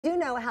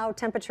know how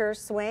temperatures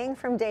swing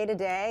from day to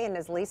day, and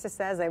as Lisa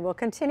says, they will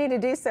continue to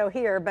do so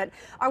here. But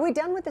are we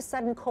done with the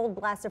sudden cold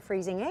blast of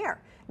freezing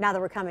air now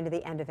that we're coming to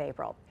the end of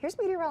April? Here's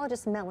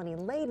meteorologist Melanie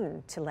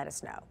Layden to let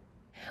us know.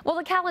 Well,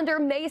 the calendar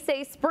may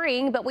say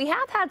spring, but we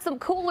have had some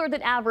cooler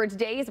than average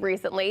days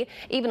recently,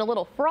 even a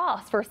little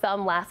frost for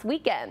some last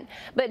weekend.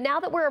 But now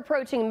that we're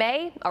approaching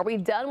May, are we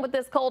done with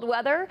this cold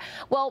weather?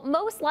 Well,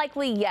 most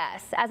likely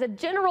yes. As a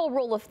general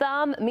rule of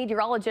thumb,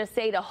 meteorologists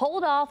say to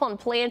hold off on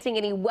planting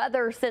any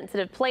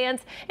weather-sensitive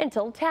plants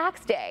until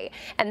tax day.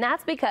 And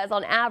that's because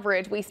on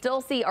average, we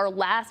still see our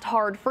last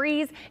hard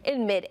freeze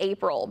in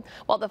mid-April.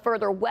 While the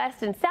further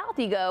west and south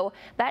you go,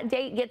 that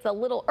date gets a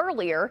little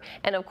earlier.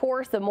 And of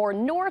course, the more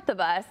north of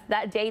us,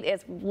 that date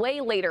is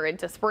way later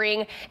into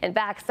spring. In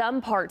fact, some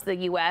parts of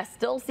the U.S.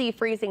 still see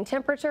freezing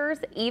temperatures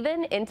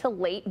even into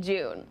late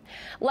June.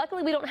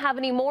 Luckily, we don't have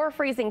any more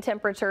freezing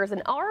temperatures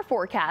in our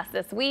forecast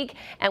this week,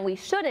 and we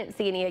shouldn't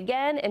see any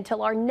again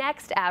until our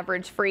next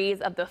average freeze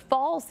of the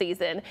fall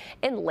season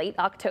in late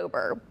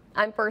October.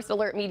 I'm First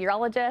Alert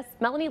meteorologist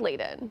Melanie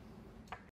Layden.